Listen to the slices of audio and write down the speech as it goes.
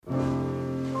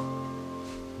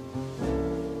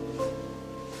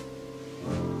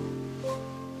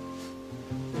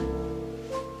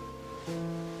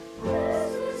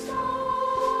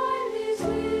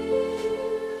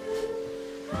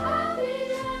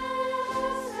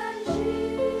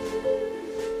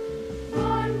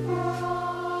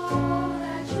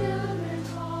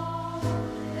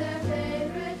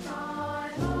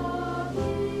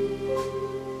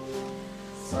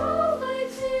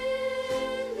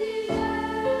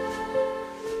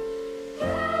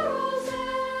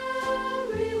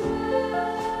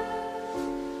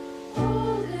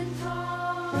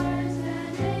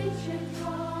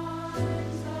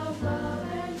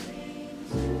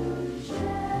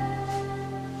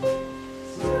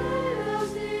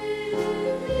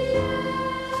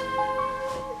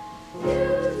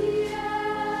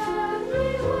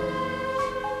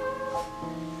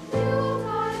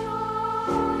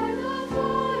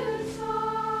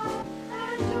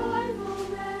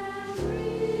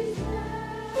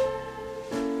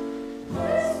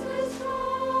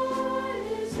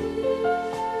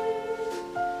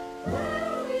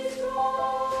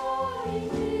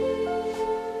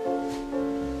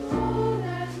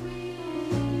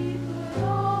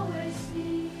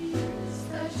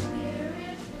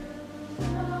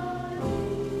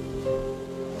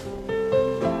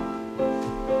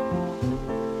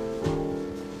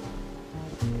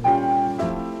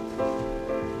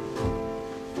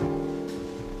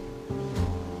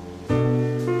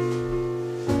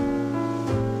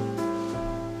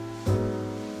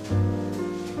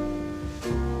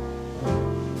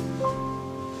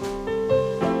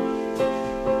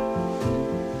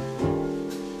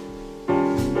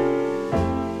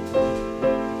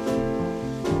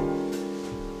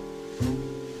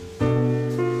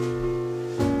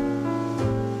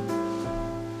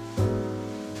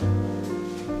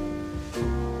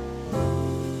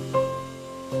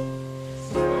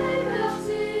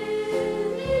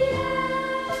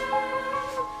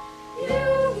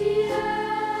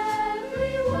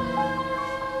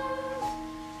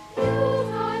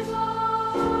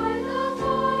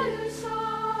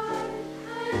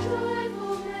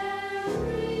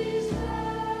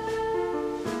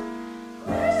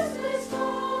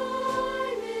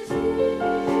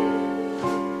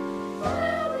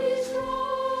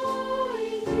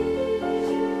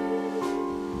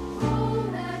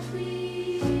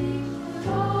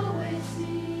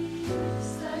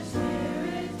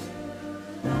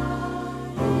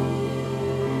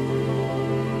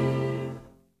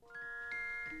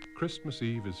Christmas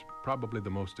Eve is probably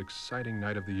the most exciting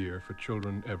night of the year for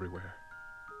children everywhere.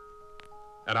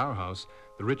 At our house,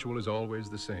 the ritual is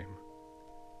always the same.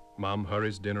 Mom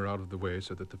hurries dinner out of the way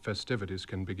so that the festivities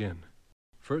can begin.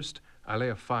 First, I lay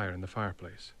a fire in the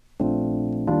fireplace.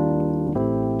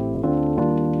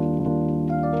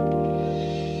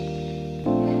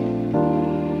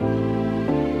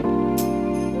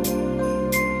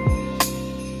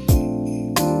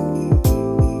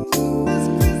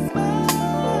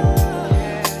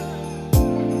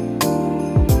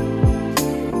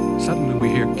 Suddenly we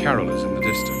hear carolers in the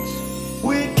distance.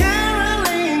 We're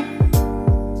caroling.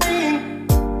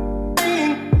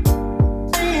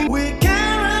 We're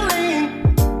caroling.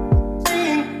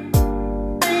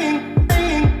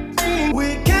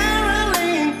 We're caroling.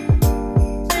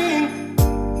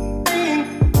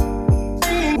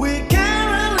 We're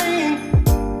caroling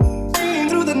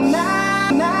through the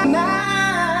night, night, night.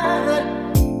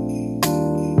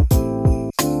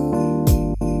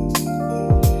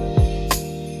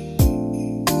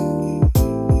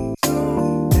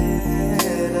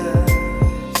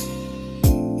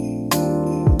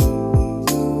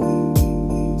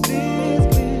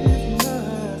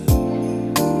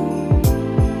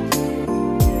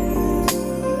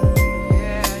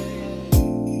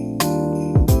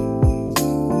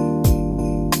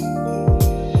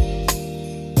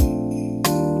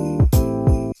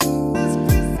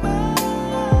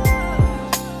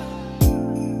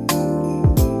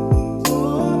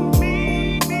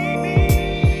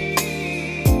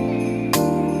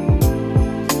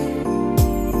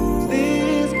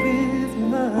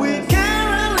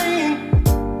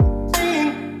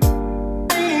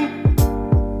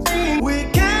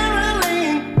 We're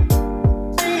caroling.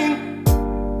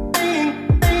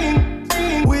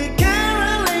 We're caroling. We're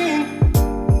caroling.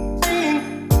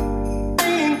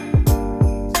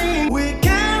 We're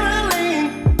caroling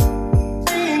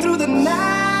through the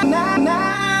night, night,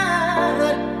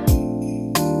 night.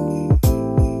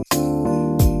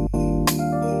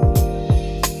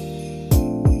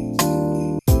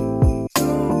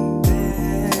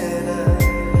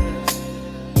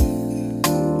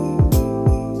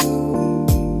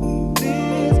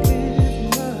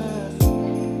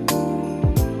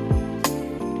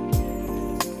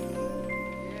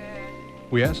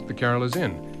 We asked the carolers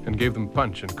in and gave them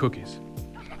punch and cookies.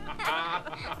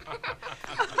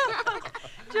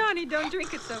 Johnny, don't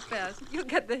drink it so fast. You'll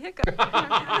get the hiccup.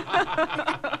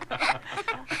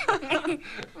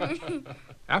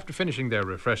 After finishing their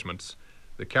refreshments,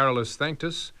 the carolers thanked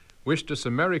us, wished us a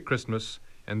Merry Christmas,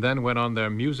 and then went on their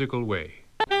musical way.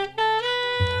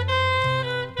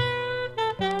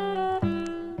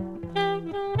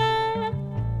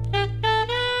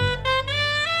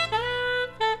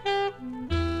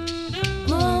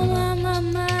 Oh,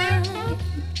 mama,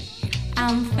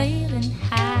 I'm feeling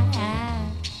high.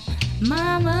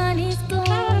 My money's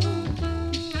gone.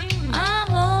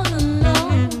 I'm all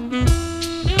alone.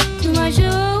 To my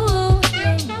shoes,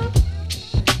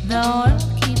 the world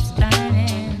keeps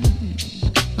turning.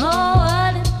 Oh,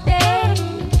 what a day!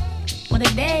 What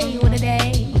a day! What a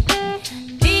day!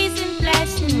 Peace and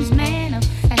blessings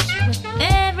manifest with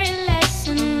every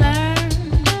lesson learned.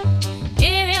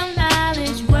 If your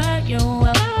knowledge were your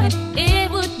wealth, then it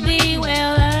would be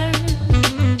well earned.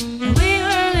 We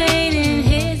were made in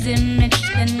His image,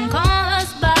 then call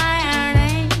us by our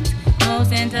names.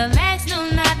 Most intellects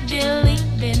do not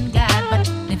believe in God, but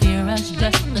they fear us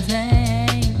just the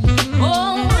same.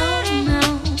 Oh no,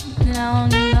 no, no,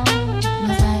 no.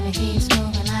 'Cause life it keeps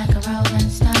moving like a rolling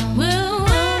stone. Woo,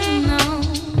 woo,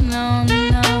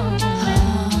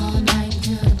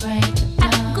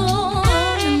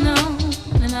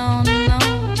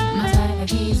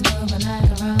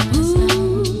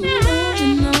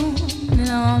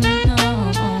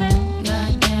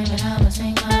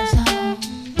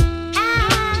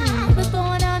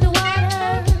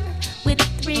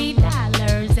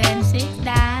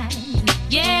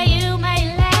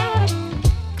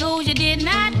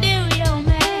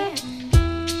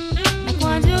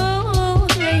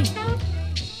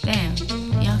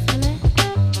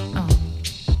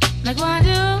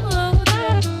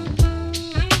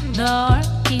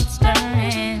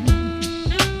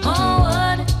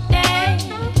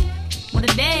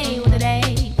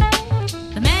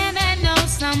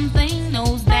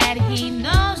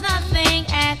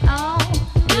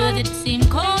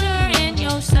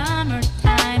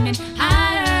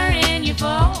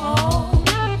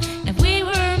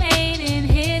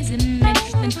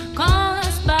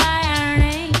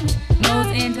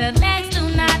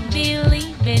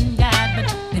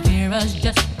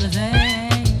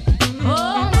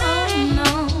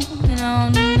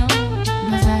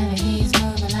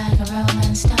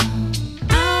 Stone.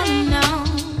 Oh no,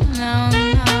 no,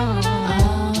 no.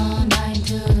 All night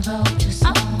to the vulture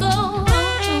song. I'll go,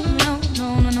 no, no,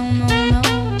 no, no, no, no.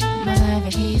 My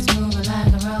life keeps moving like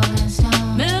a rolling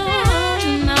stone. No,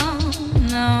 no,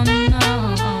 no, no.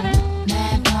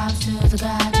 Mad props to the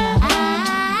God job.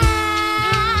 I'm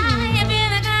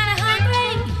feeling kinda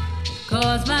hungry,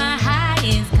 'cause my high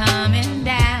is coming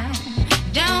down.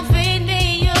 Don't feed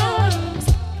me yours,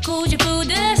 'cause your food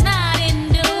does not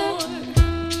endure.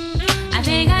 I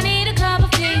think I need a cup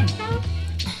of tea.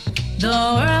 The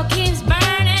world keeps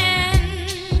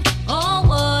burning. Oh,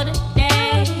 what a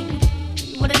day.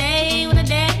 What a day, what a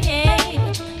day.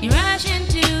 You rush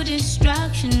into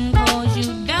destruction 'cause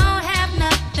you don't have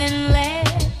nothing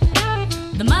left.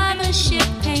 The mothership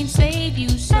can't save you,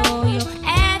 so your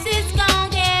ass is gon'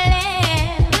 get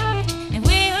left. If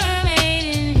we were made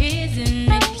in his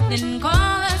image, then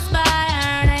call us by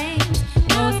our names.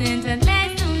 Most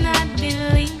intellects do not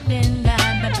believe in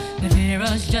God, but they fear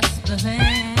us just the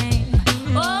same.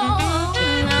 Oh,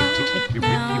 no, no,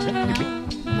 no.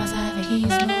 My side keeps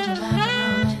moving like a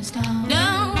rolling stone.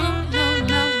 No, no, no,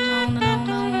 no, no,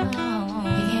 no, no.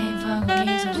 You can't fuck with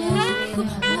me, so just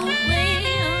leave me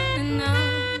alone. No,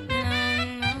 no,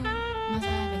 no. My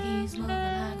side keeps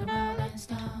moving like a rolling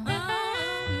stone. Oh,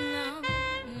 no,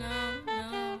 no, no.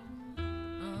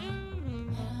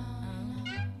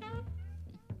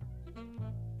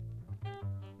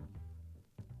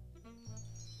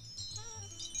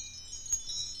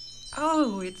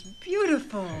 Oh, it's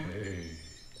beautiful.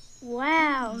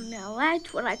 Wow, now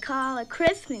that's what I call a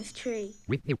Christmas tree.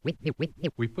 We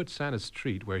put Santa's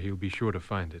treat where he'll be sure to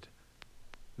find it.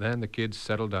 Then the kids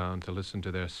settle down to listen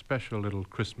to their special little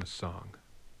Christmas song.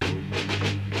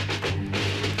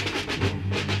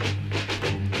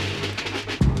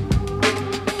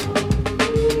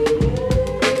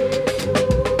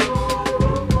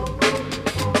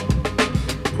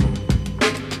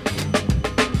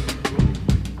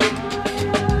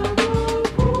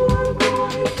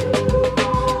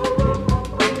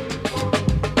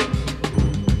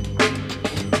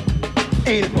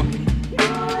 Ain't it funky?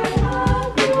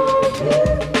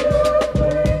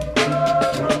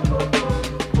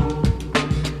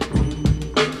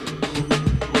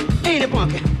 Ain't it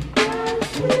funky?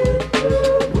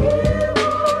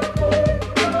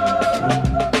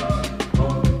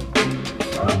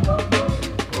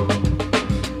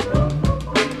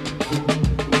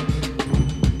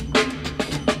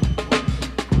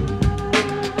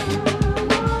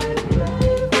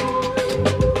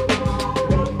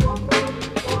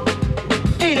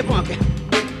 Ain't it funky?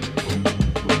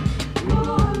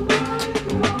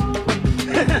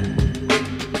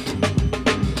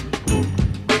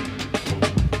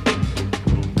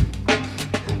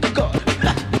 God.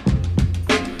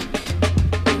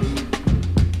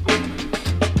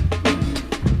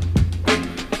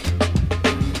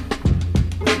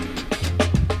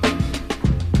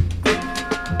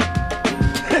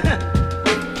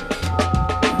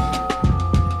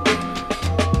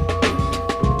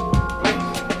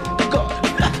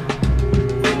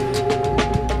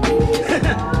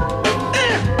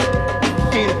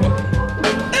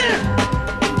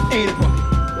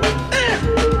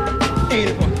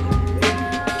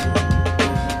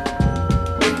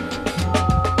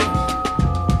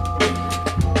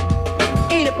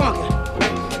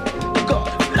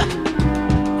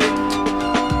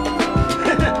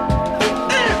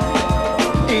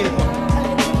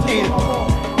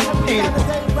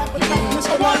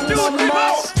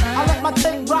 I let my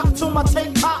tape rock till my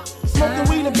tape pop. Smoking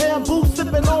weed and bamboo,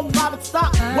 sipping on private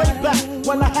stock. Way back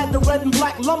when I had the red and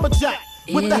black lumberjack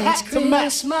with the hat to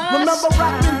match. Remember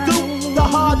rapping Duke? The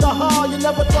hard, you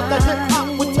never thought that hip hop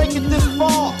would take it this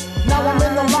far. Now I'm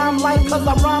in the limelight cause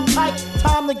I rhyme tight.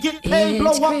 Time to get paid,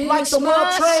 blow up like the world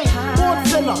trade. Born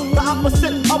sinner, the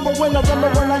opposite of a winner.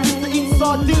 Remember when I used to eat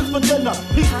sardines for dinner?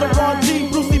 Peace to Ron G,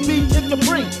 Brucey B, Kid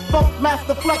Capri, Funk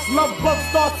Master Flex, Love Bug,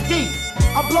 Star Ski.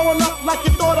 I'm blowing up like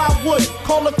you thought I would.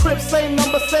 Call a crib, same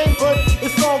number, same hood.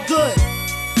 It's all good.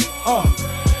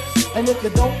 And if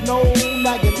you don't know,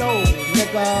 now you know,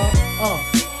 nigga.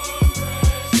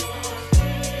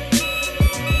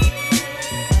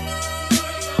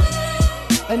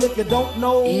 And if you don't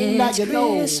know, now you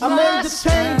know. I made the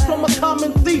change from a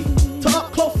common thief to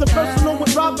up close and personal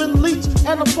with Robin Leach.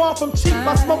 And I'm far from cheap.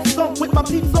 I smoke skunk with my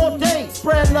peeps all day.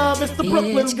 Spread love, it's the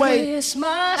Brooklyn way.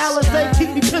 Alizé keep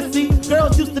me pissy.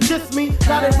 Girls used to diss me.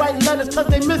 Now they write letters cause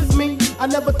they miss me. I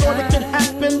never thought it could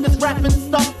happen, this rapping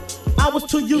stuff. I was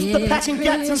too used to packing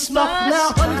gats and stuff.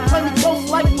 Now honeys play me close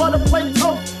like butter play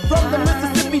toast. From the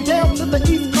Mississippi down to the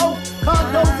East Coast.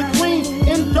 Condos in Queens,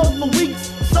 in dope for weeks.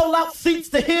 Sold out seats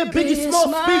to hear Biggie Small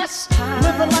speak.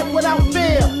 Living life without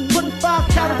fear. Putting 5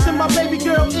 carats in my baby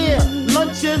girl ear.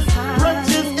 Lunches,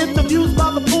 brunches, interviews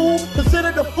by the pool.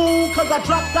 Considered a fool cause I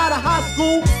dropped out of high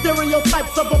school.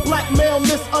 Stereotypes of a black male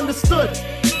misunderstood.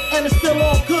 And it's still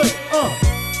all good,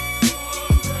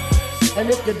 And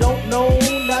if you don't know,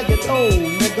 now you know,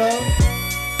 nigga.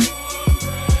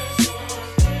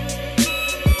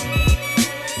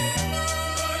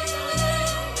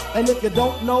 And if you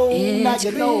don't know, now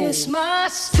you know.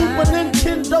 Christmas. Super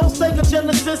Nintendo, Sega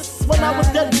Genesis. When I was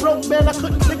dead broke, man, I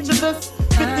couldn't picture this.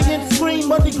 50-inch screen,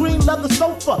 muddy green leather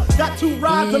sofa. Got 2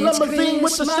 rides, a limousine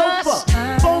with the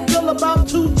chauffeur. Phone bill about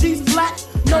 2 G's flat.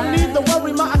 No need to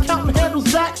worry, my accountant handles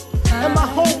that. And my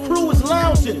whole crew is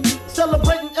lounging,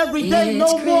 celebrating every day,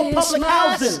 no more public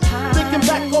housing. Thinking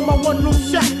back on my one-room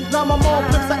shack. Now my mom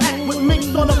flips an act with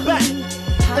minks on her back.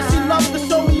 And she loves to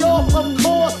show me off, of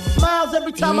course. Smiles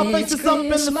every time my face is up in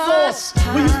the sauce.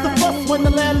 We used to fuss when the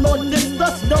landlord dissed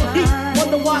us. No heat,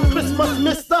 wonder why Christmas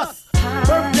missed us.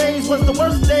 Birthdays was the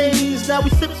worst days. Now we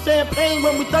sip champagne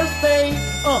when we thirsty.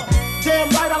 Damn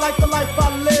right I like the life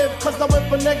I live. Cause I went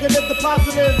from negative to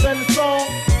positive and it's all.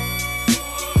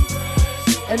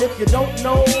 And if you don't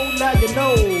know, now you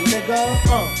know, nigga.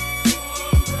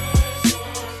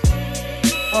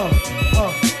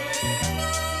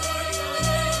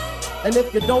 And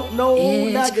if you don't know,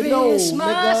 now you know,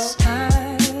 nigga.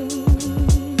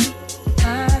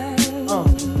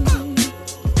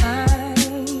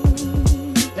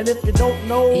 And if you don't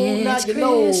know, now you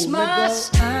know,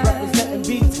 nigga. Representing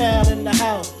B-Town in the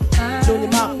house. Junior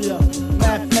Mafia,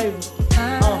 Mad Flavor.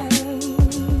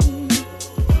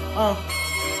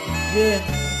 Yeah.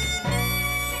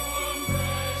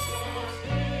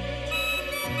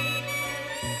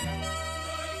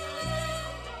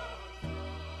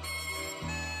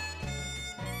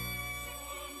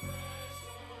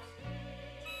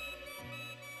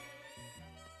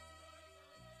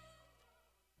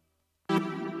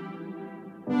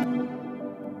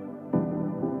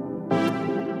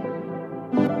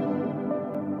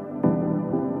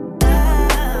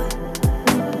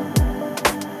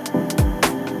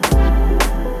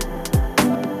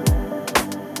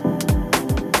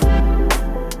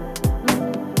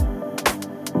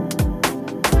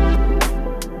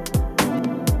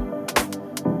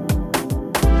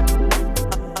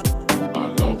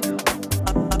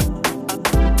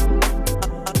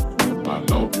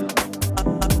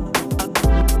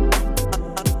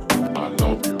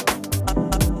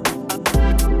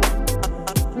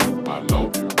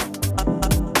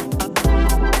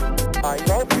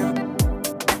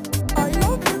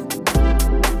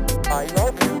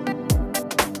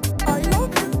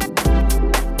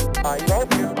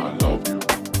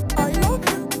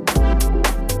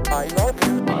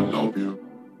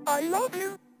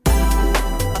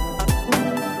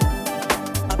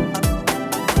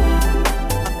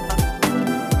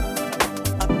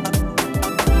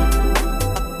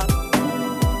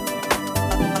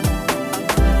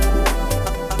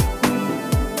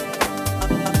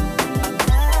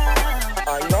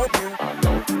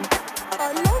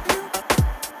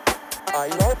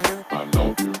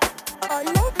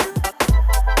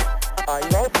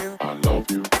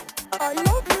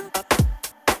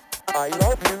 I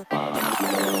love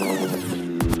you.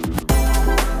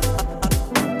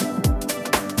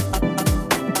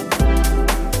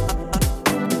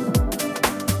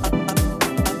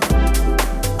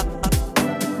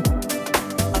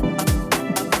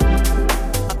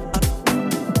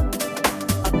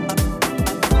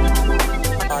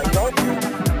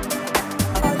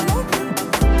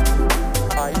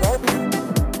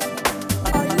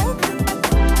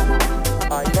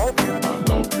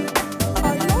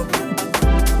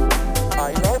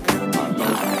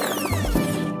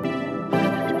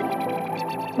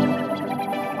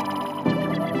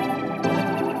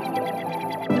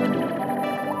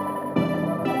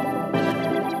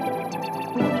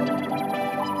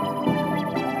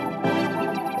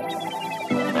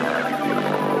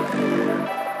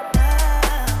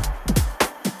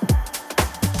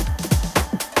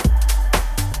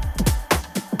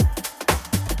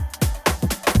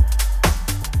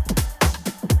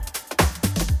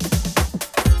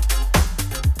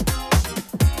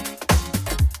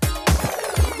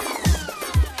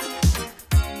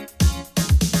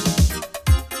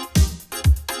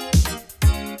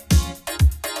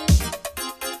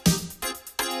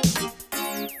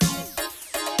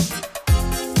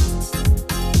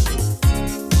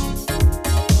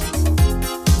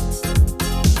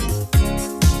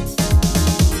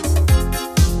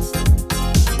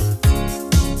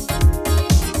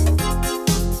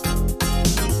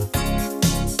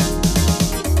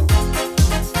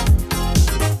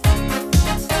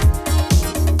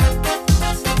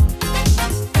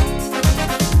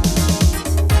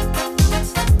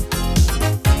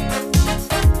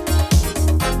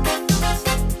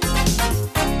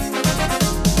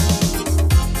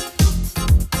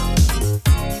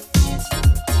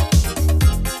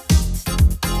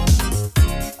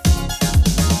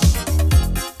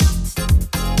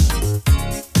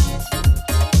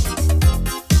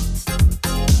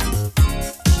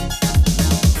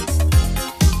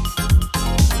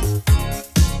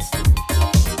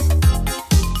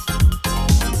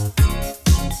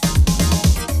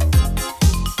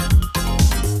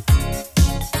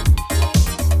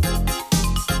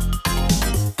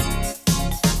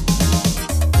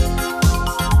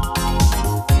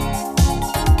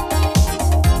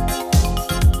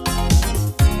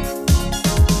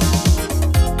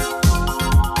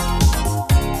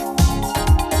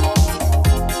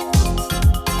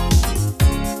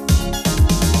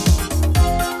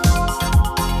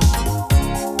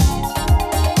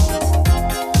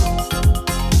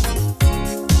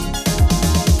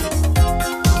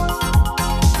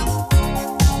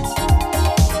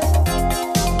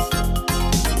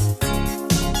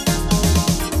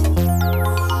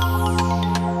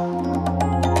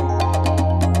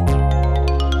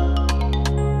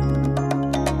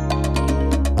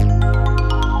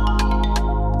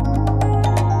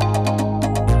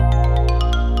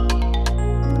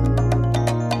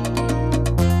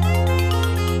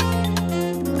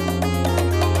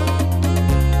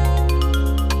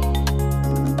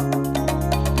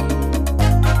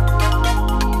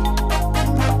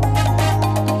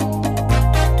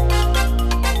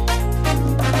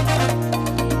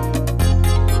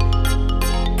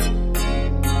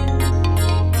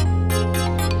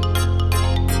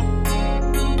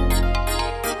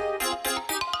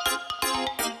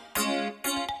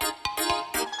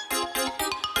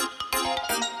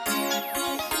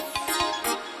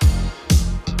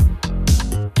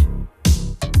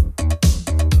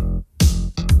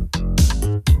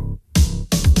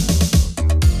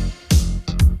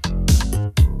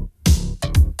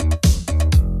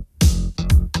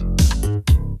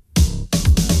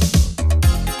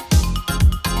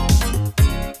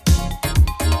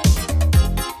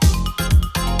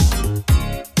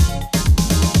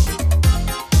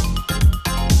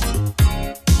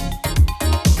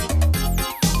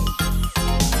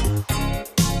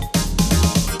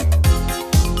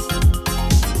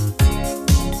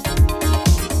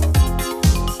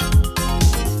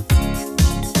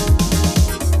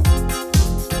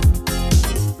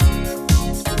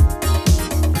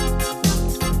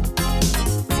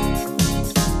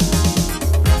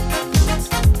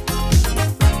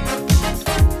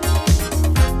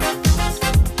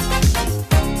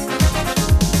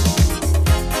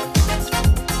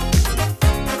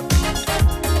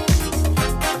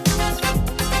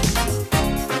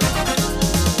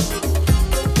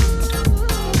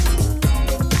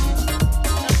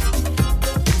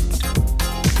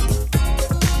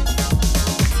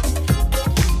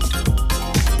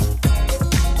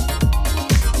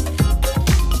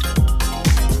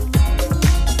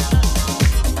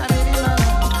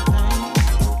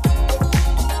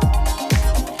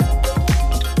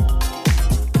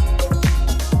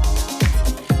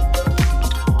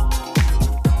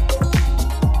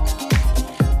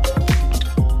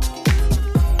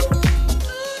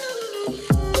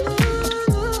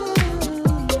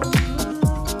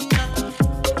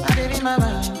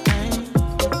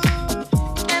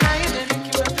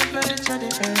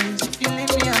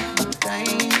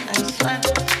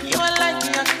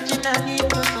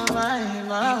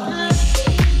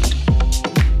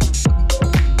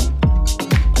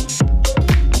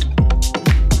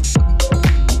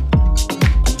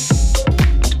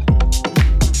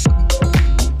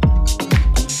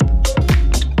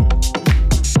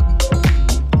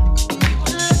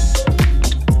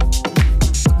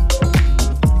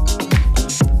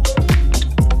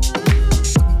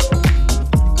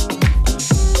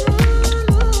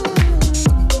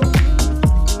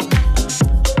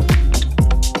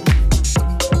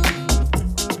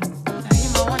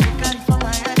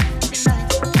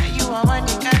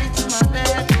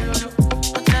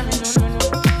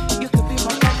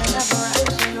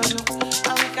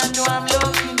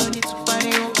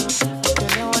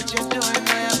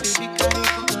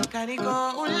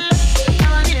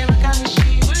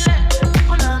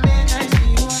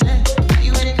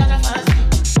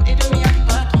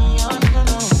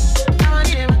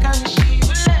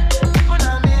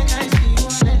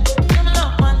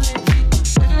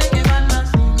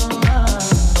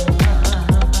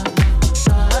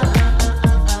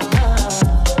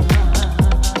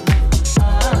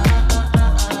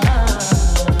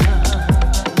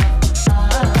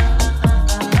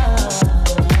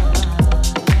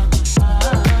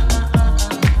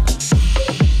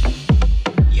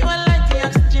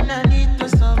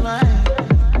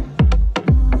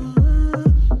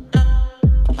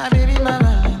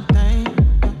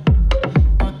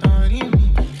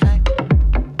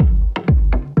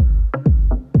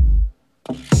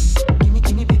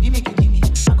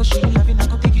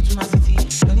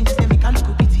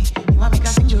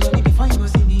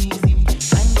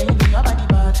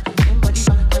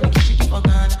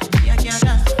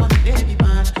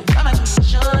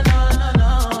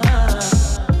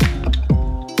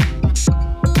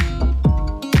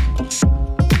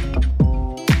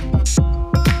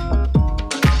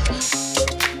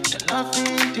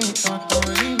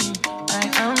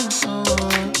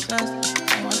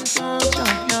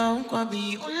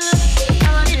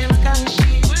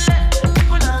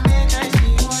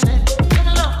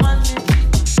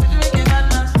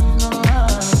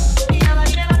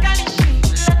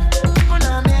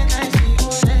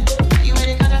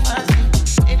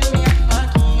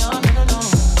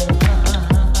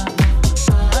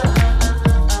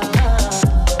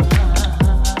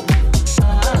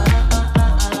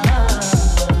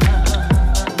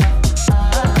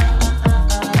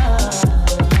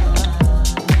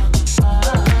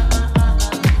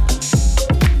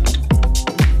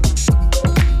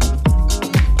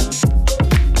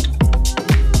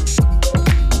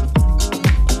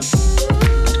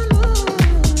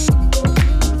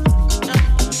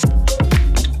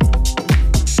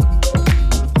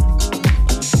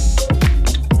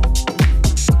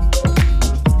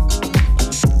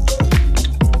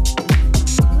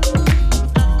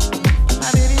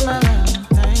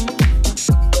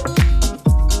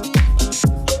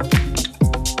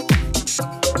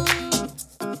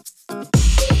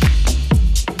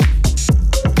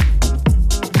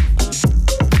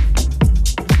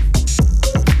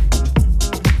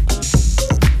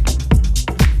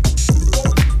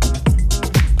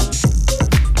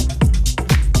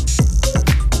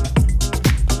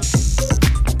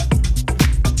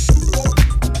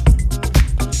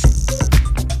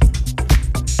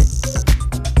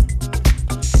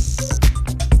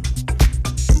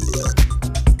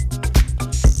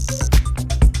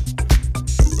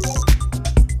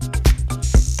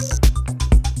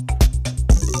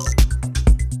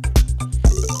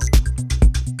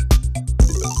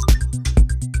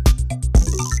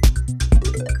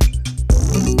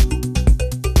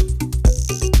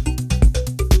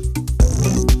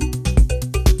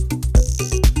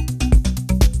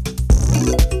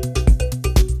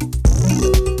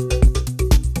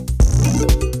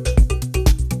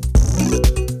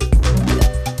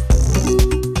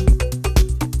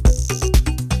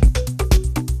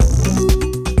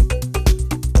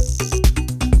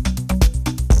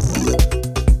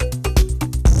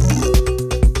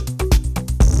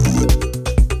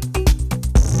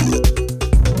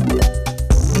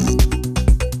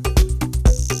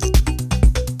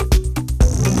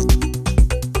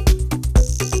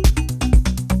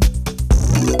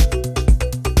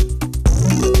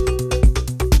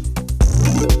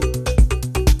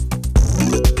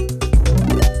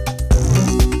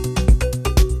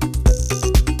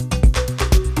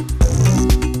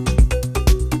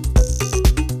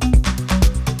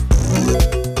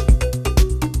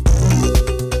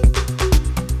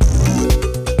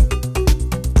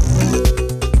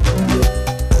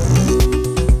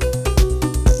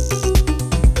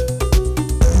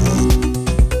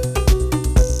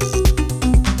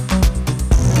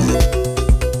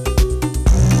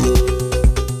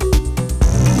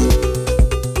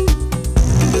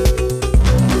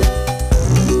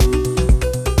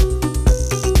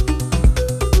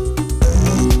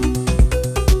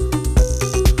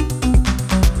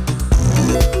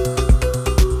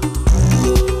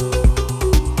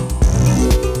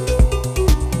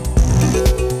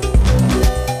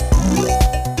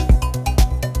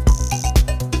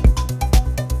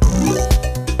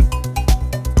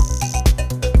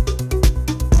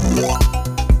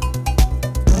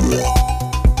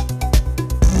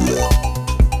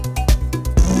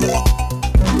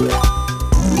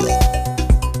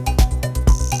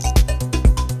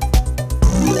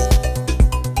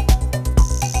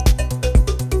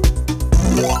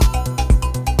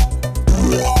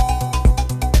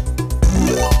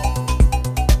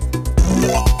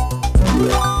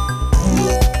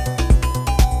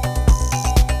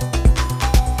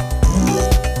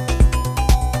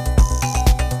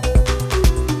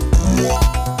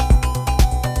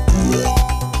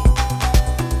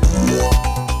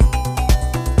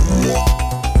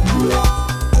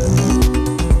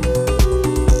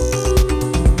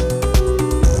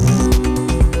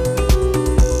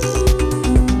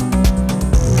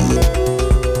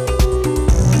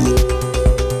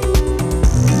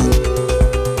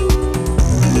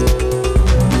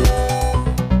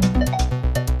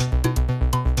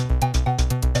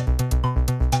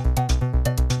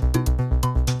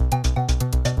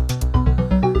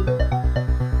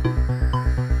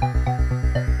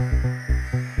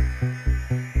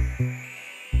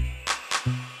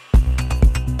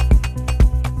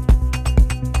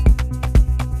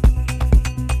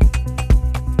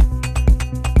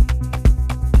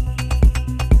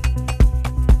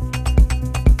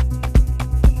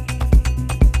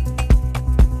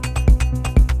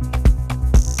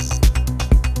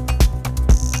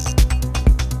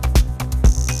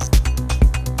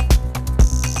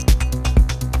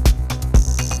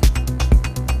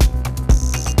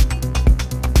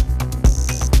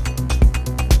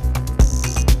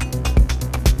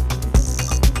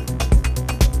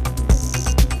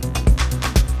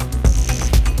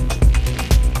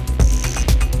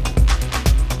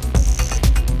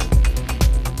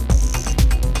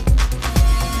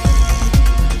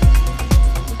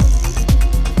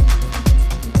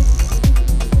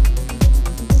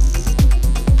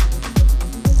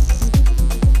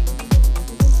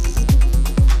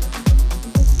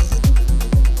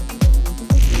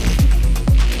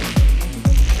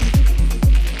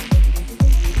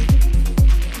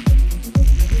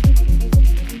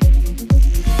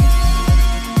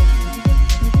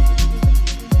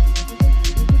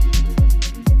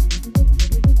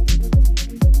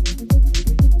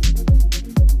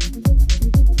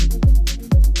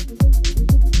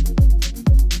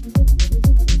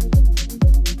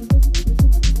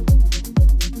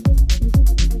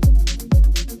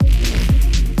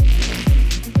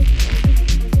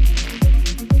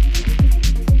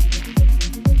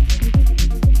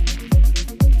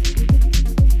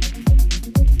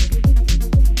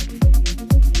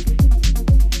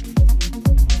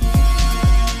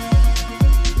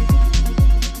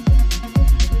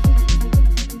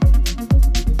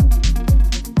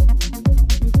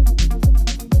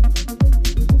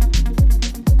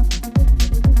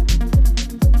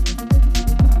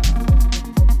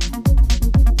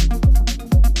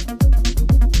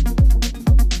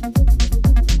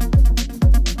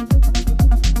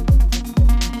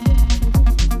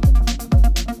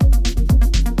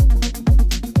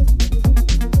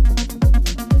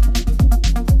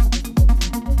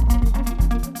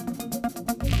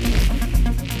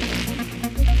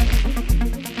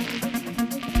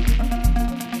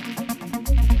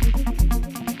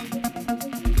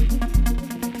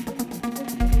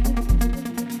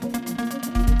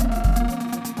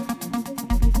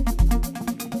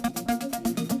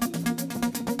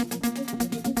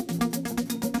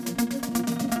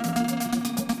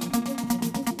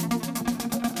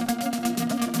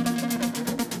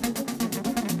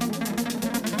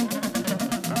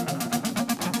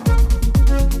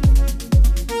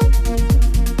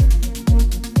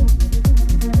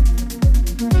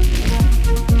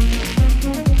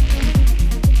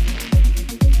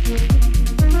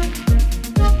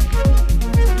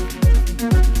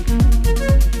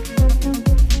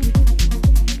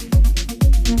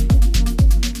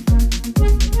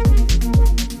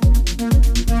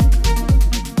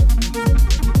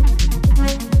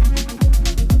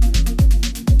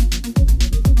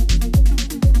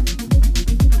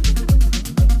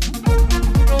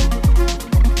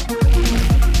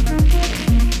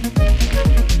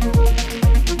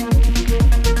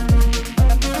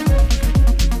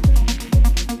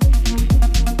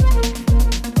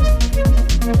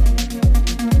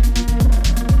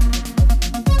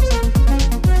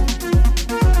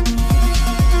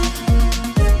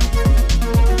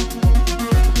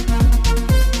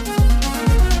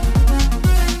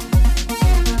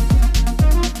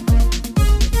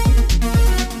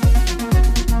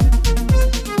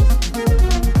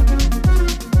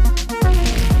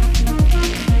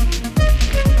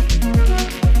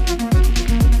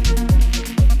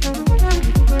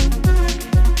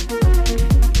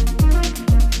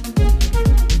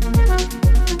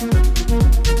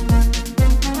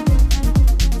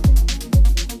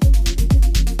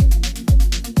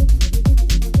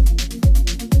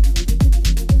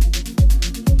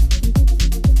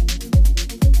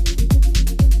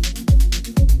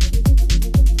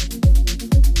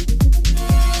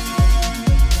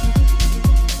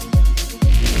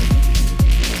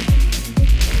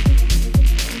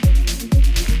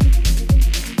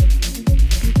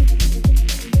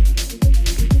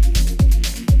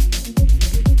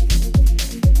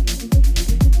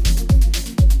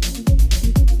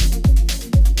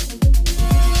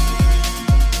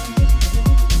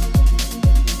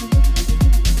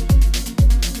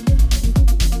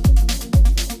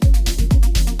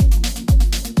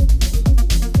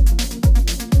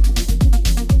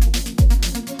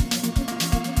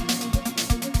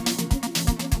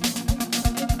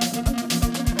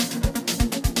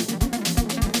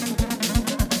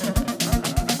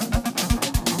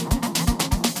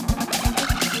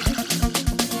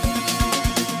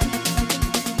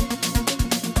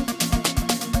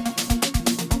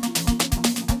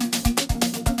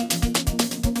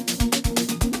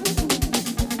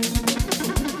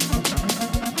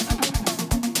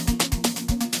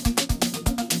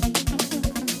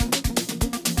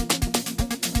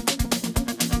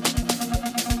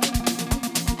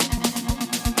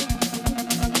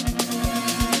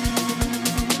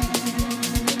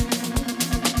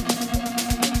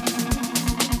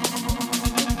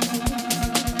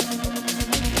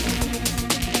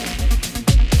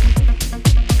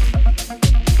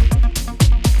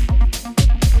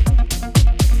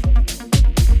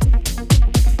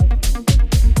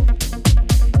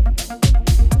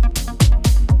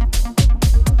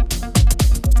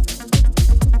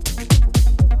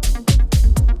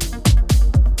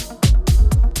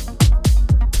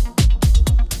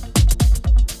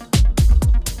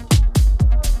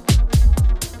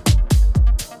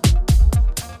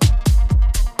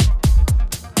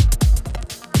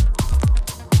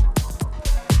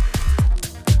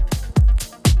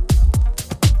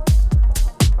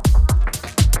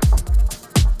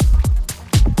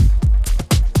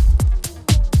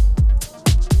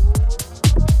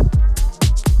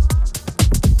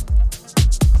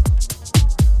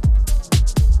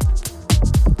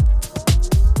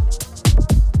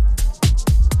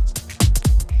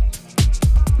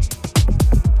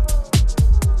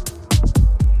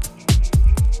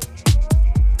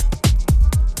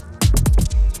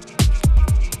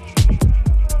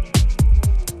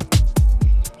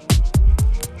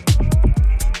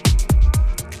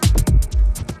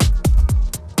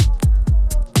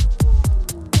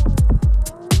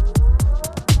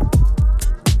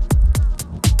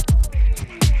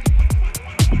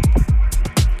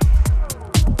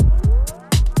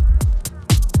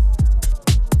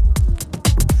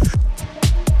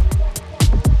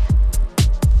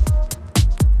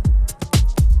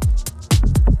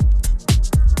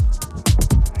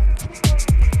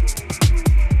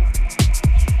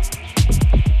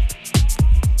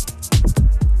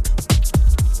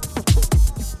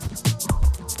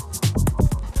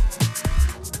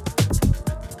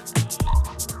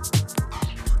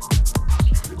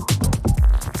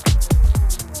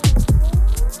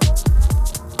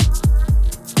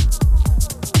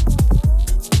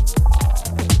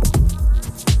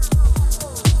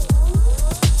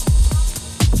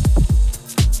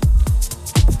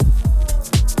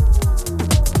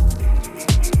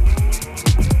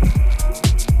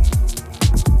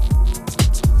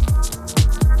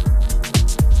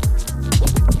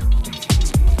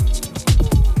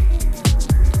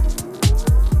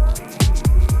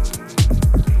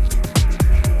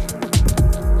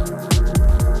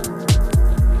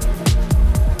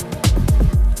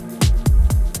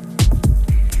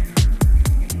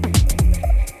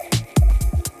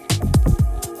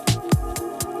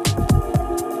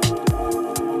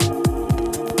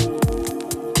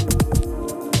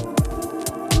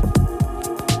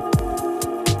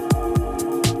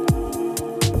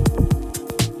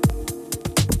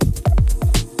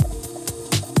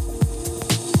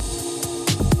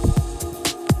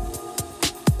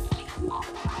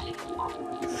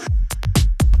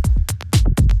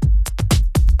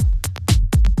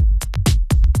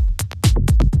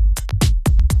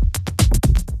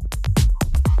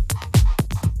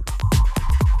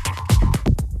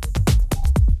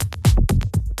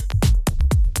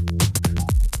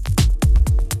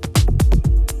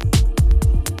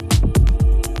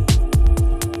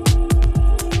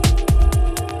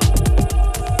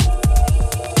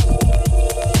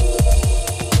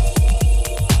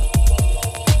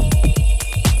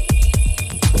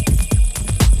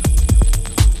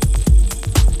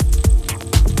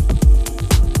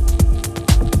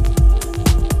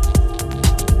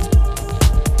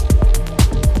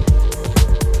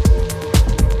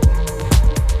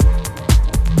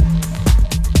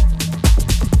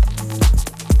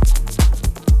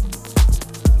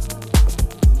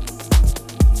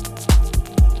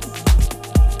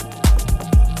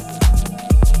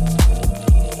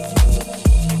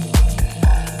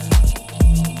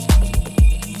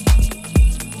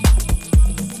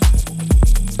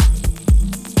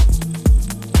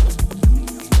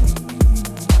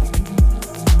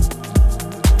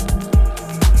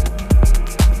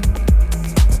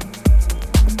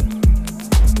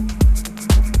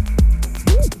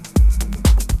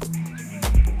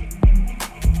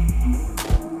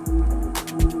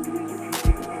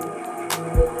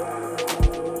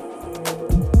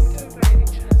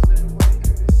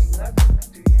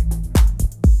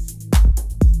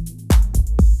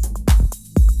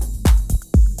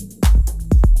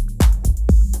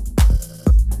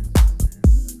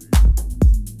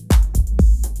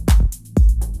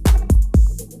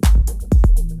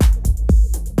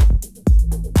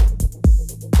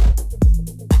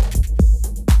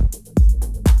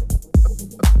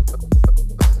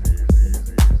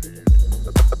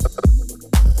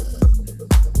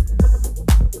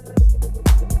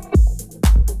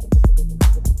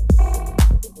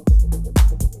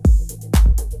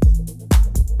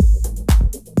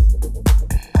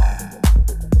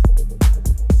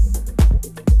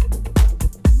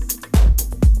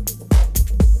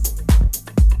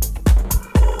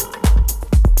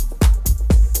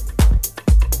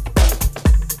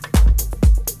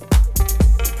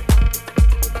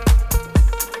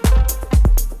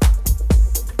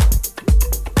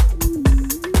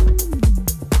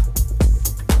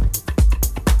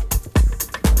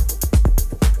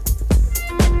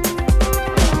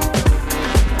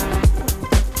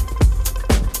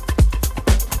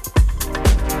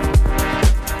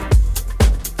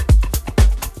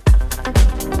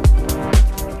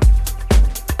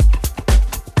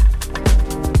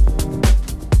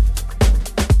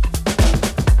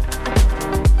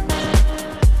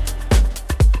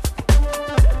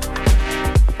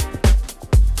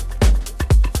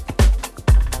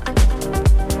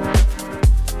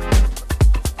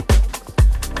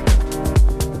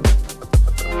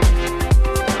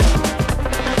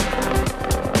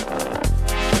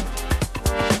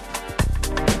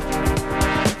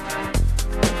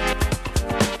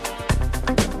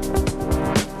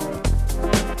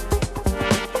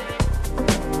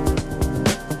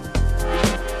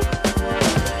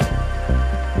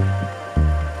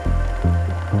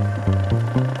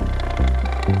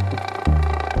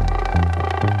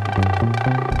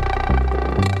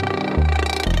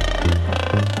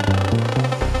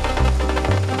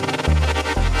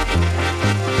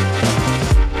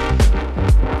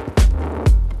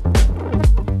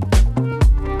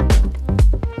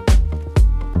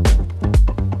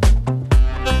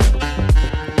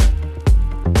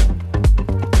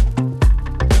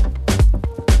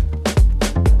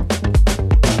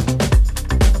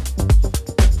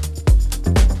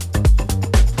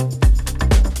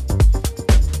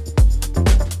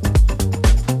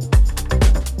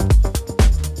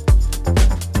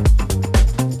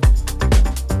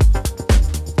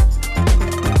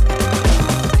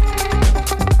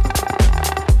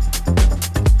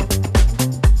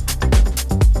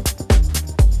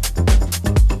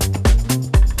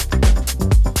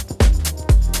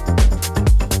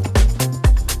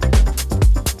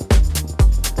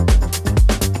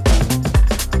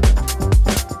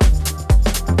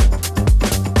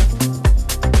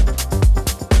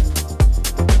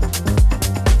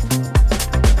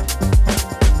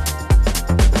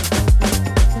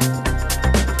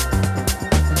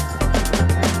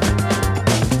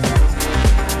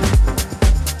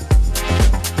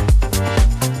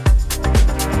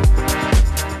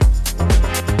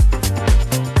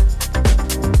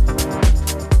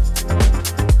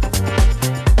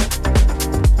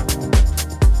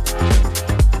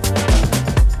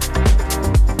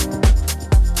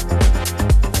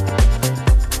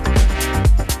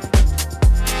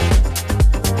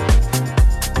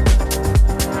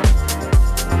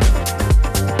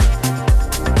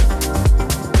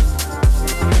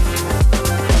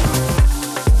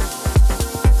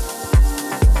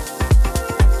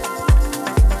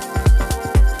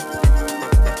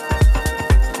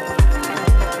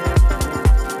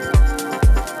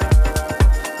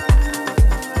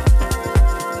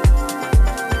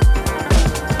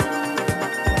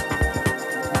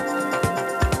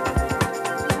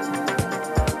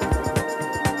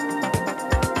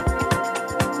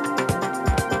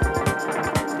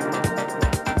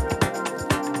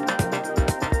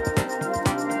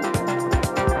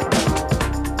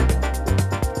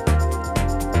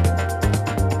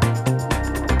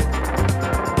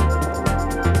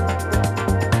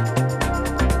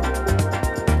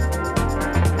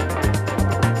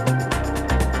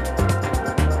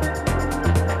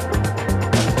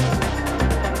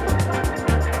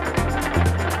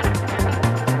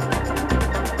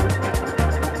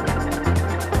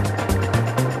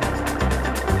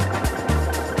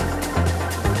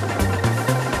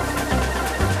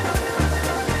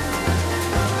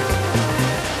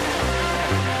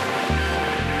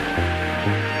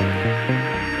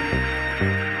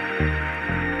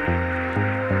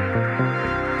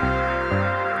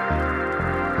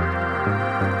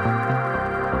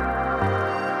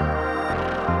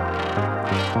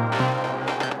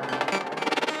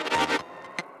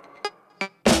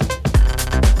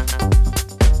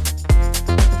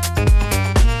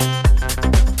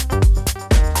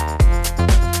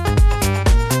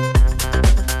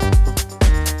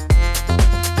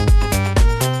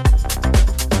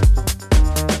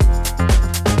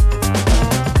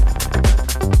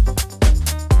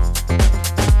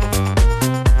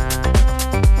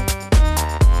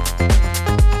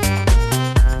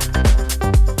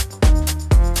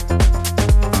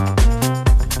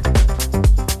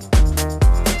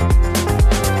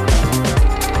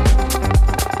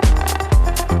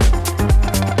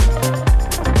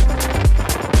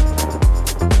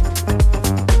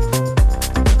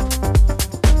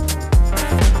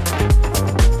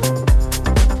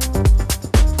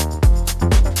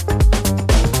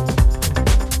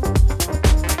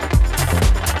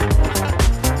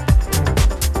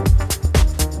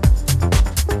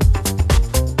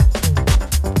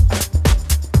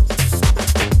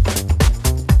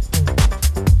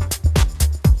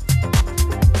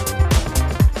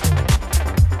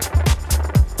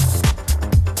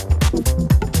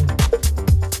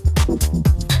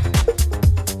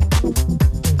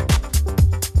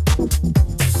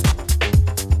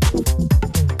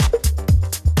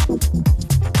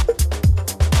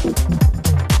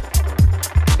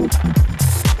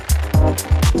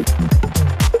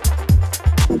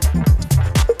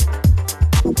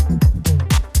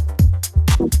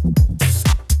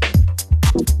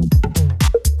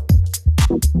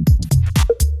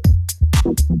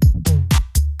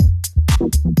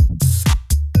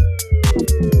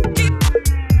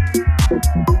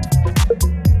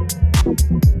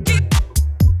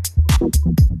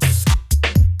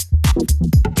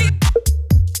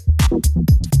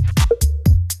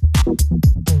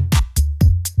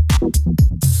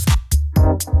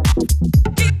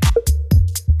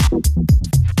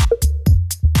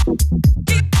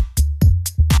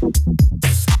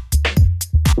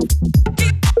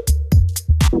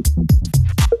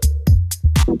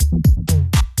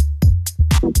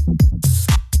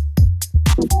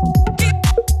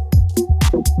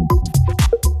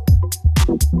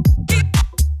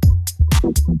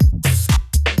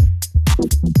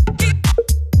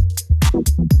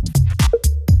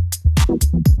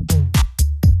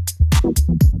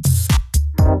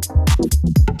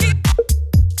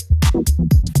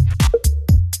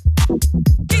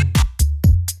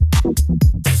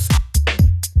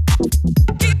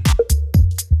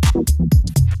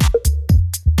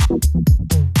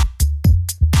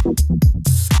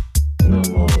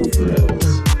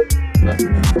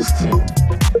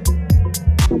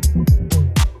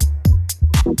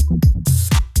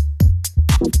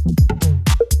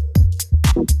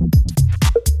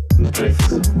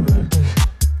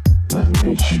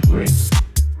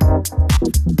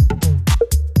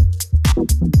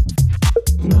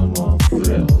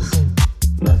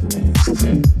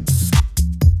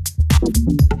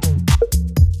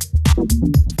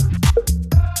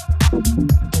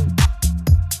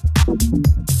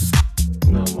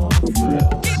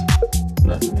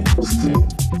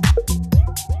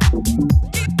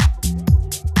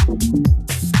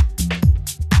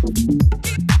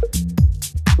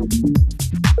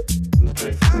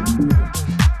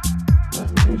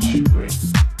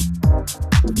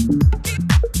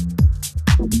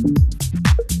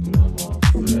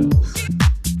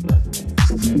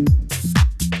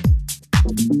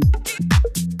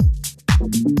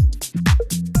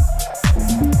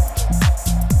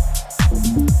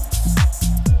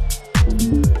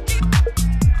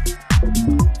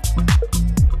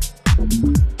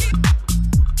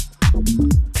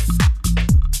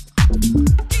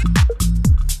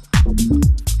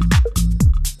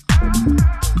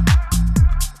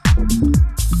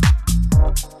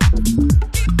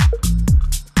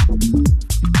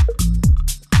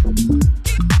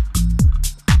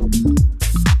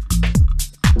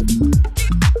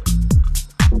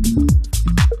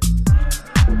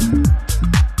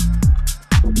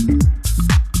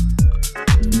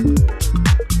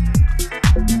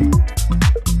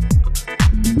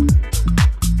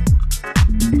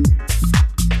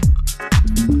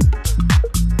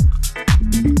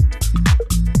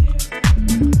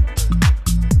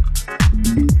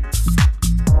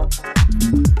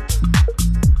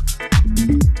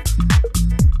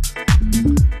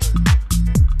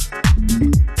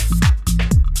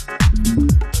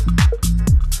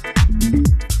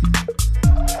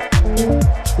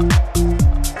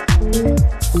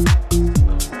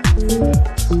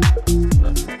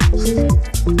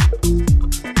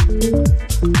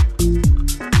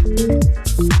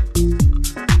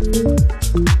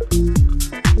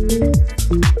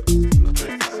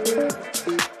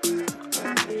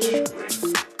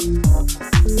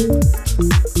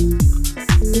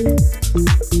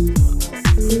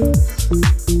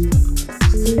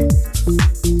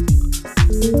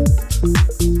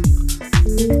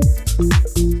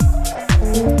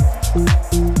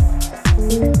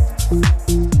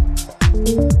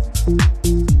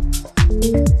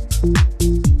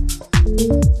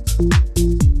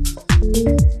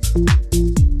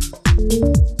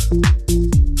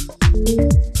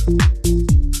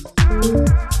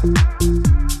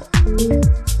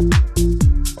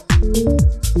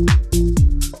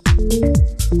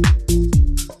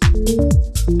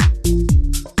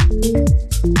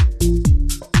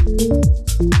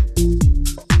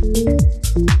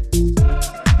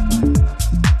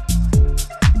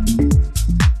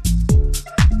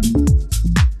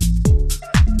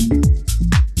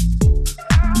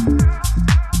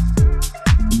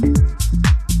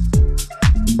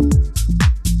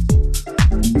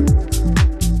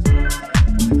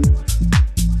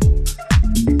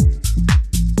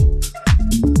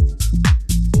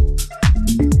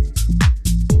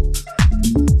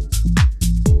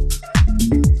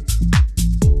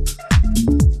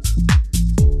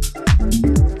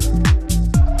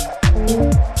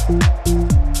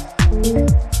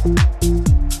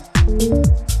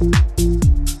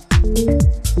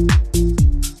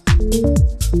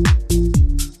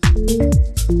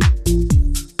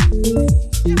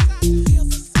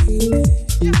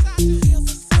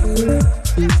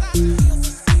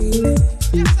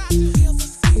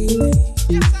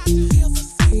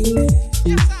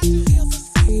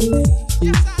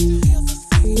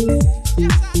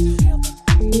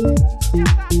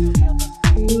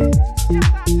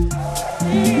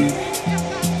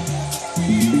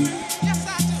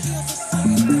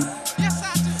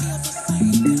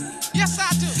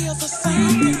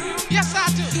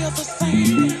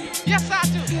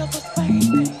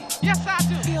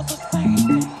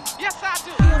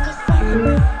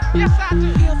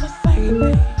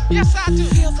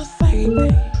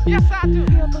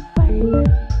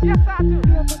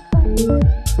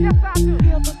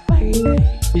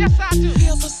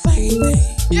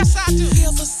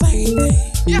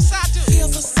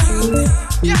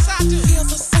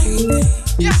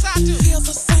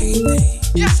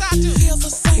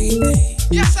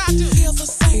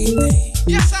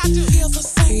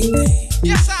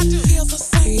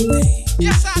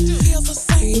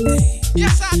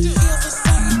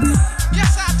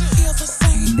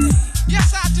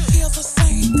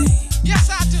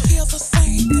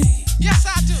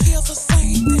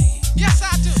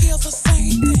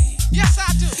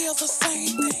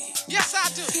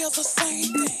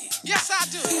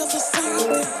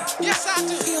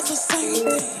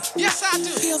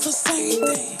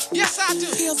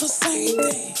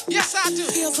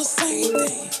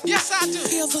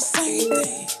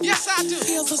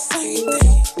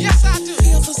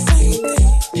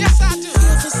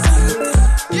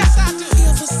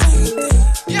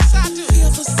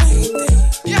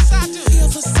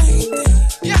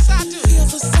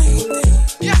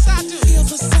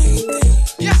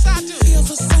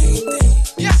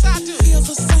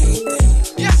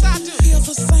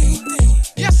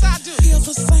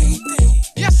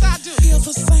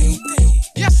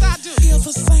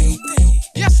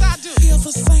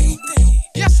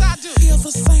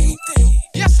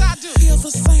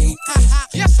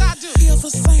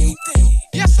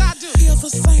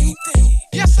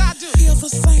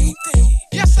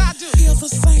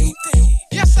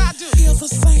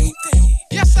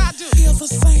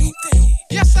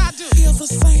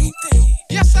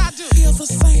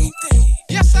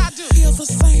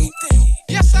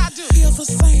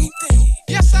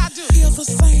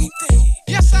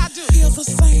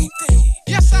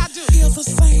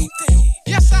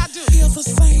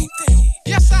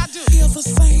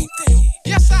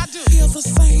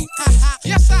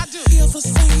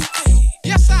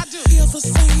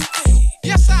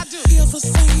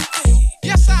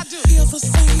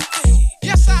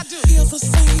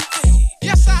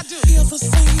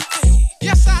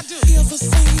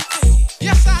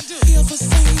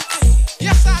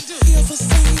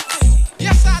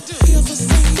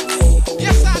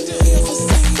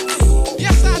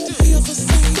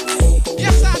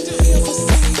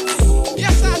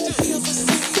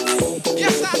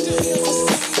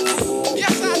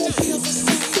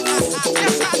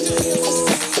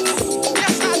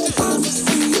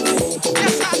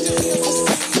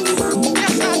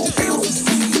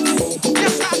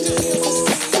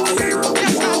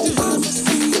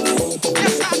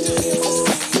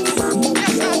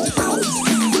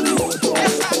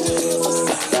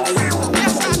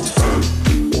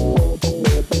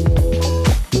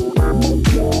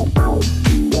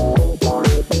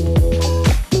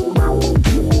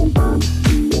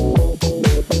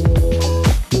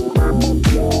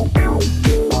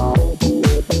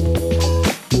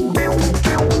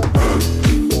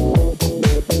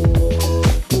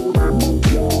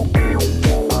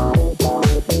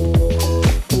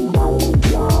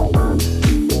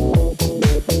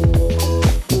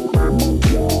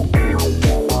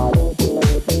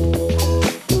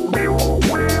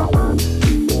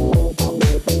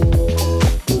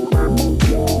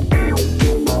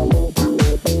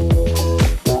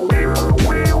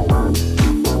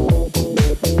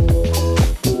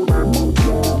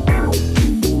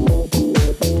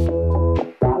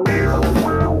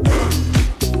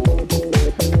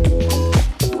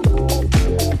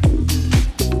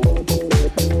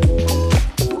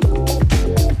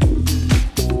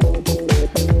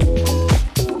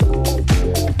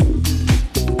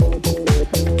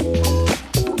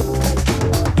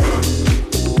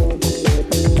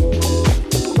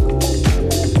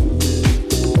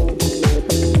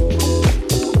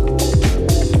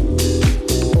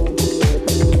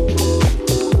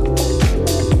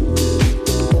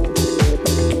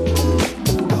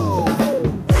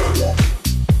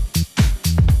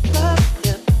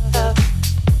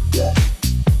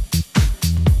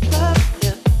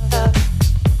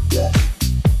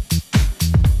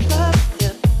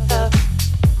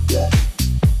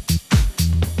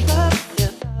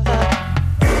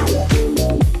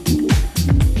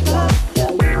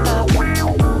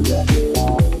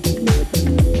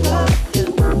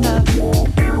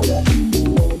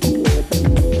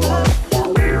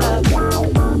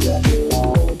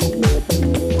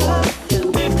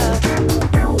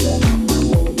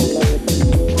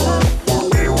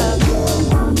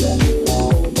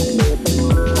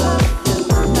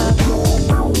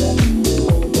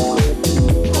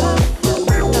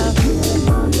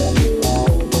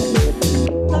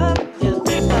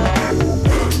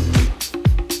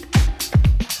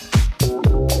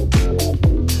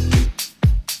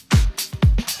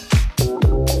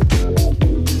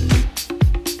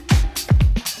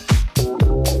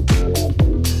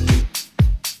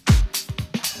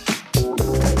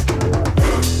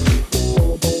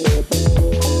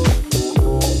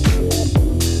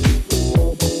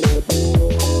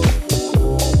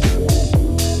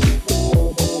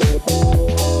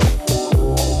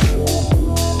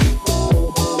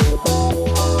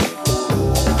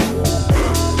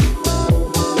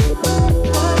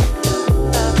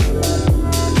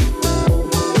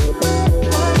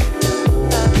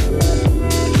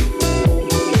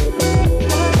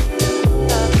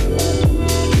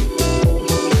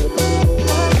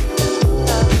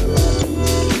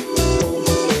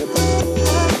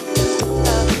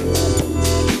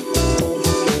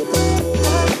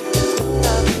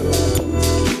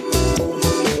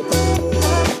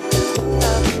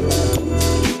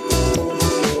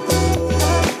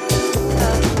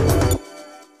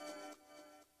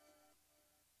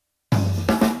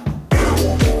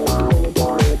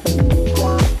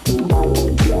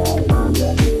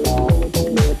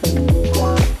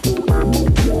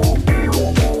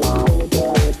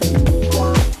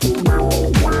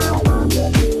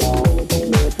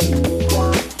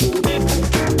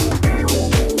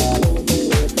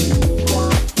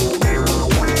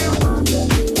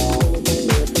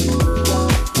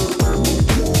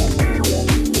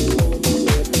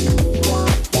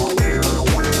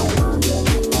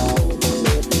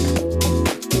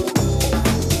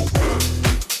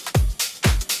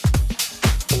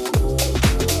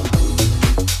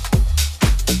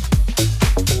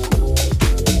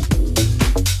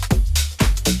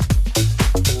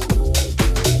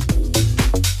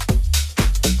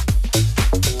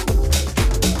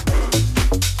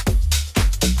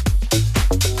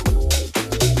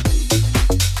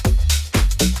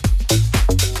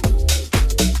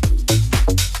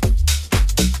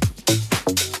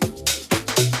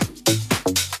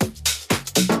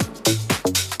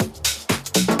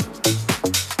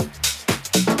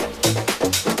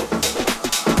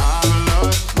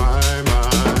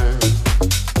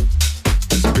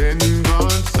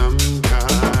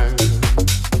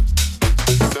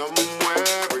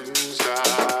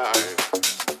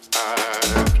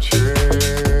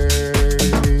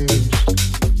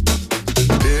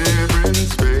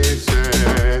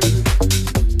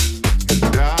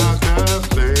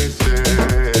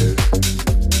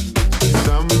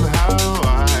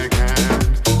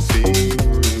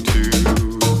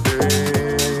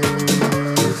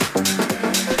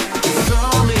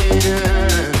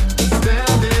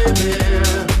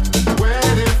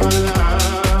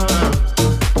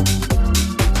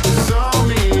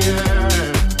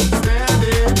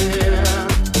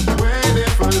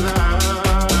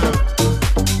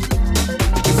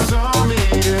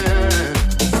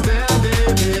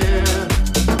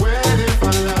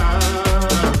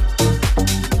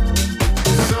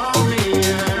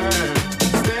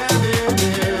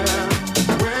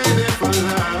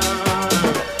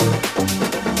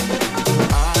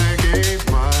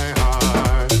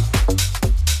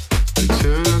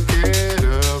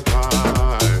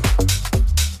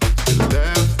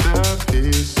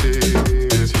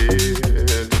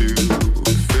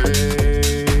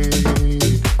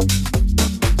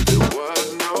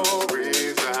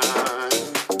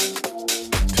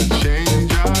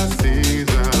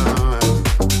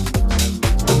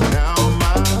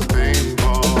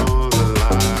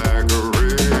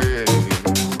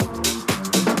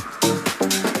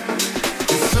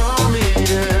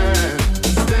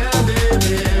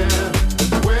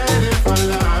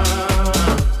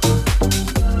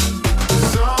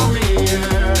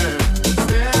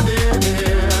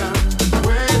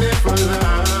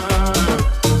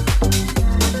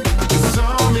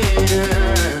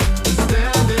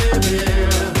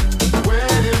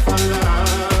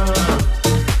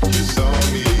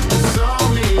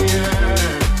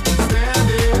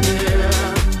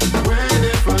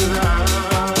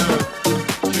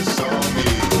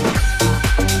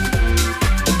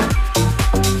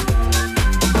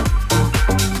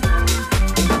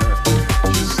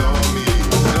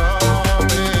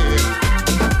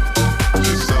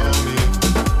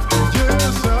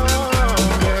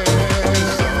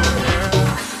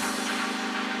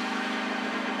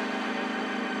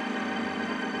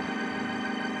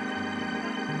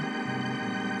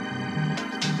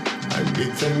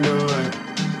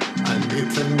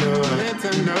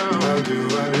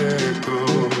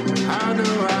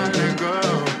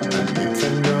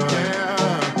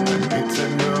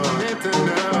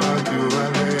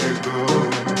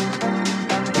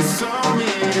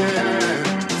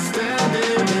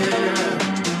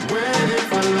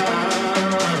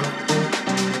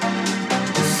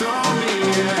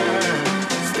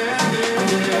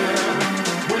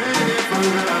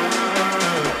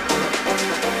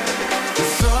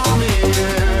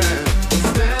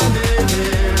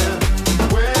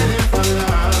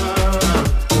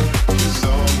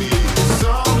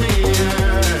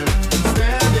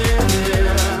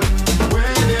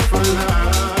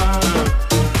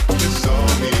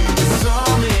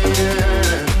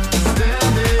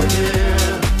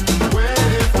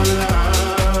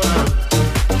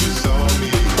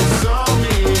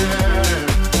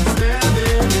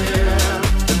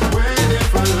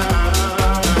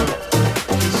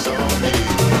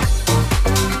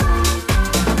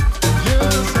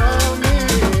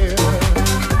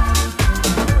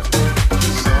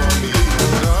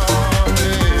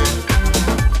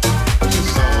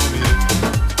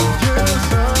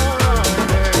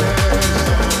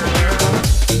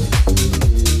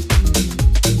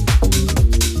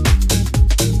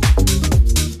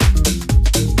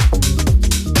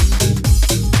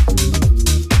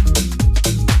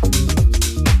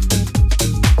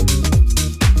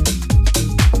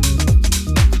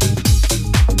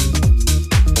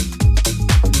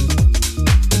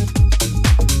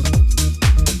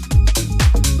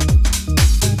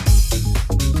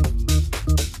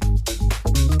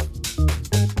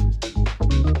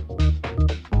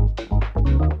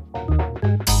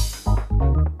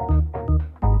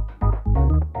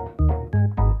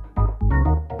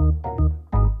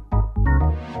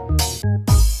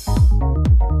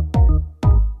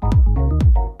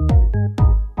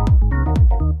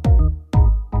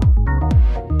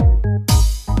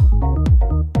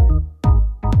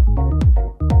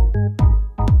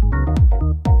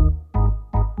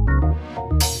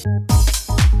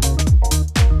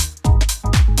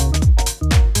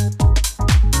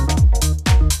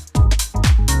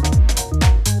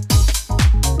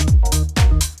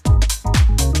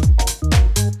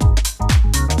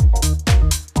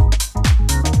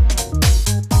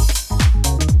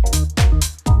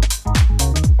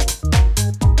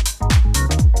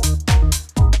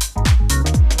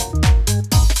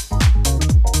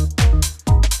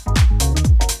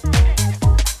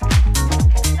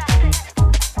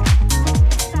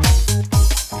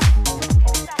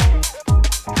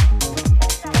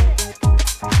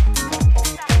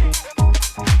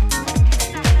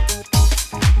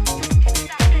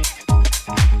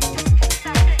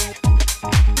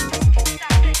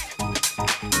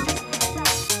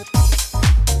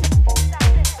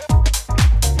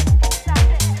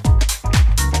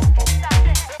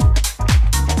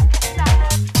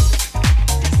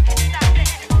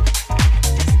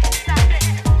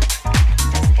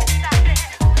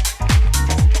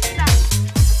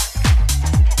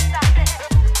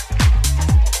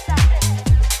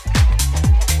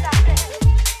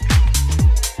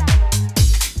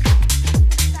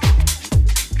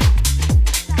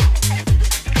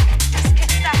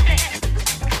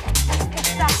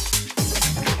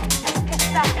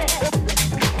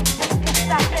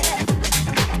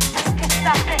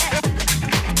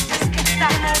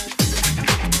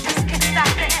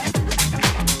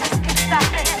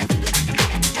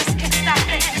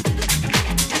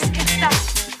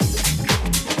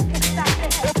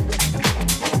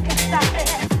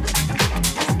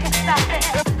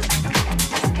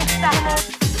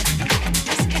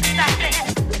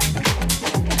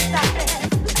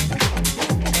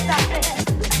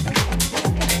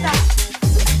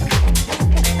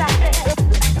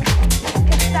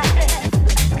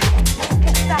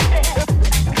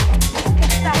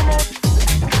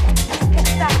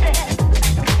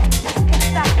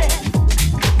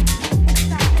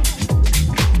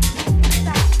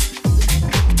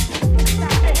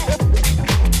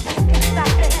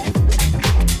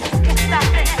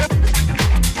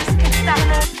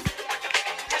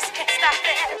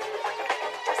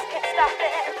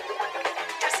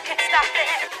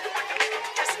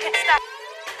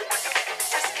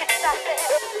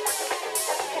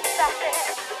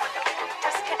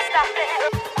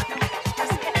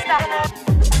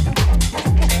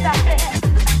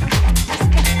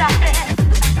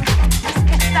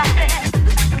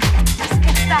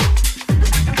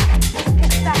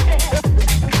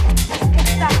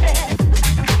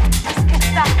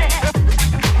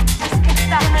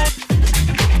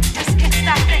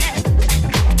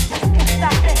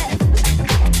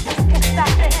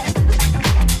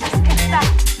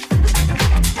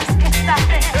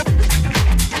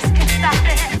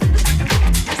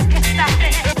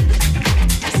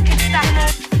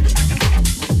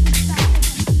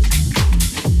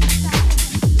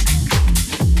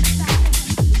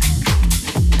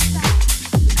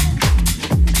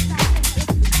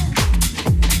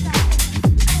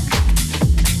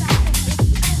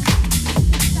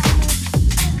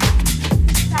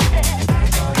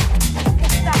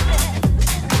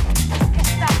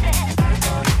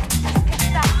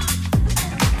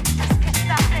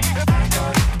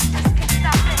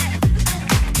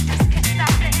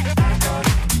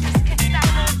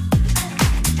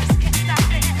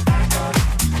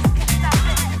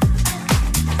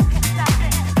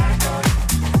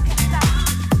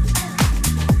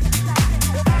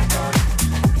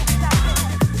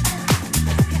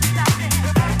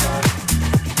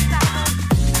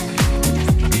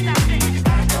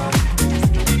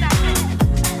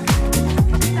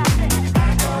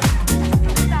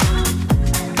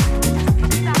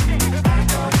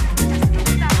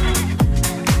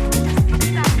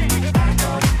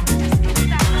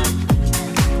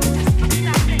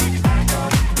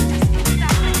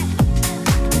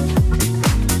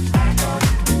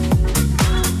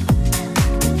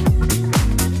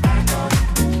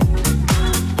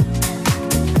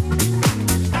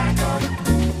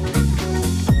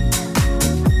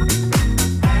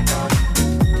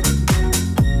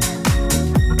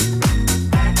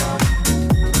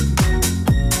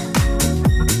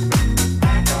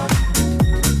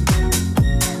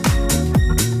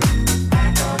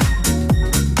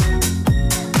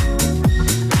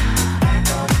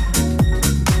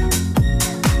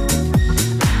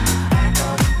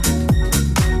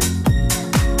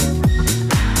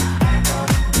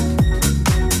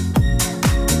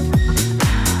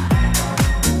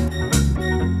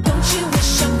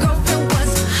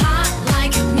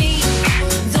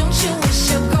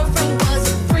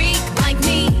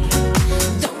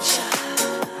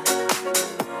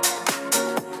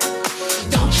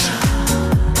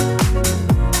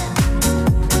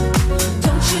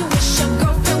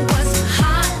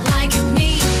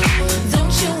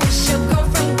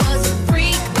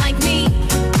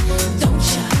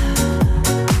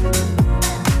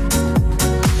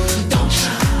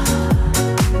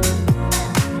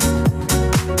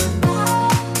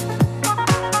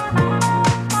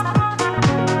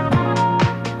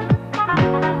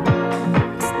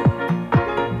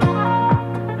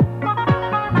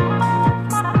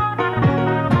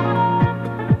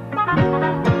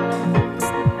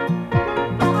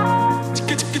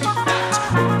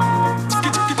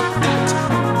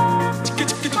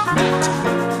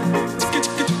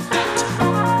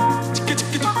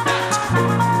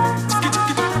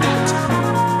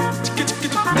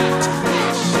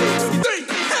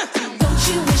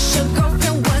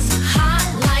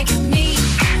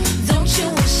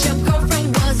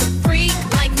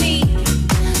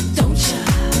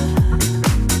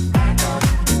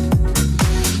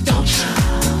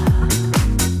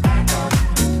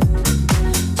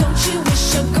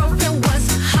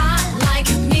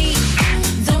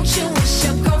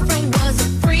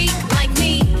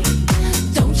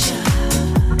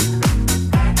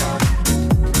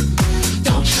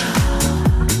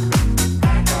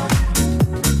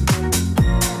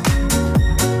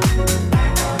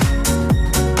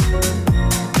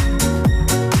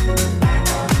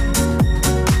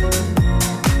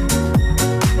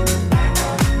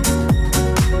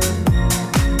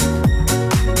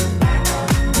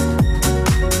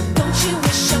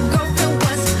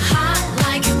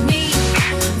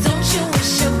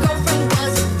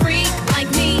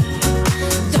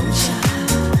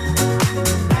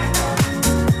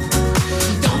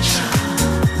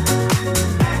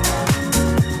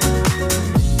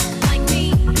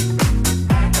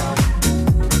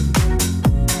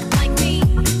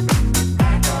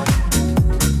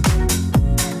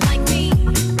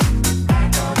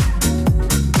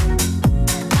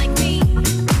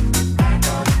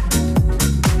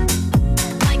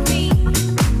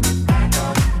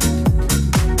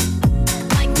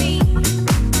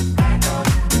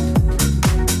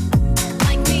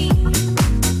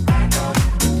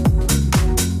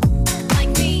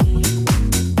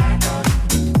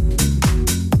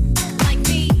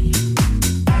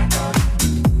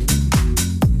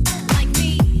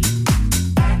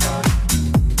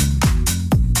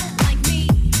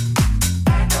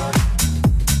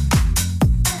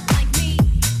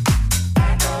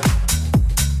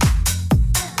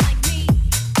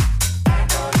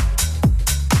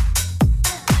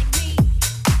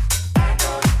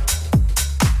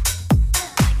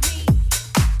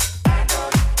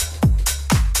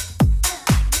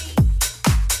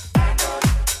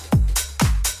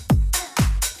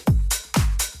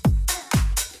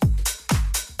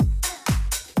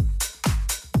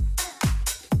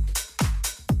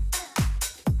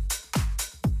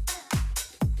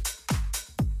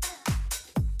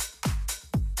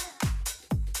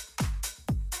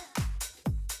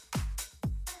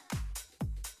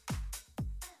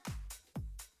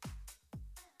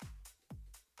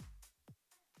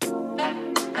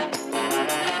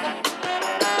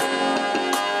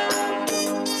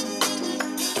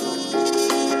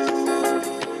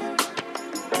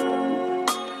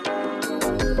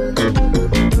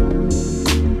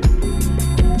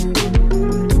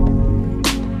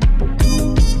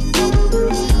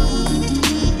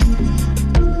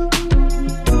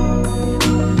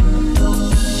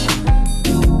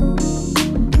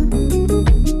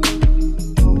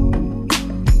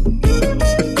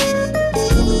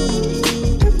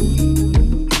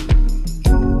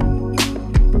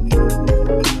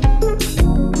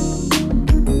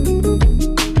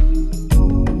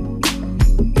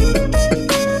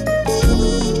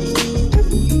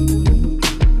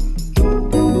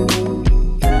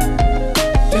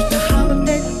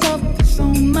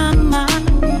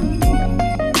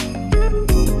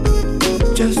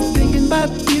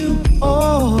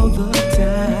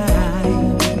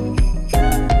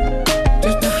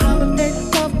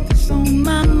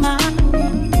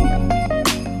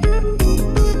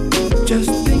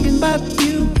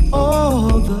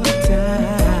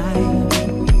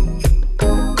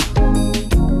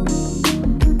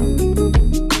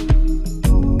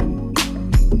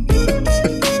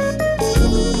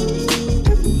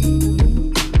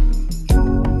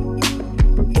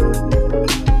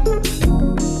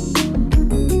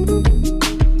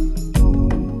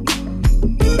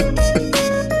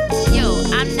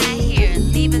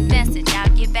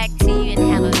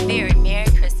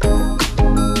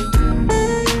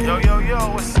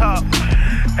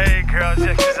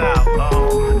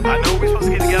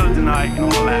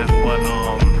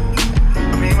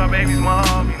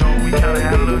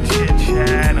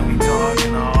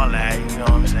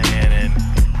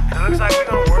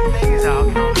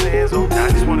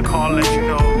 want to let you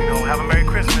know, have a Merry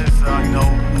Christmas.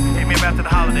 Hit me up after the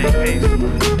holidays. Peace.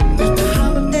 The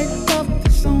holiday stuff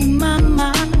is on my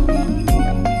mind.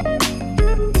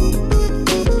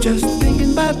 Just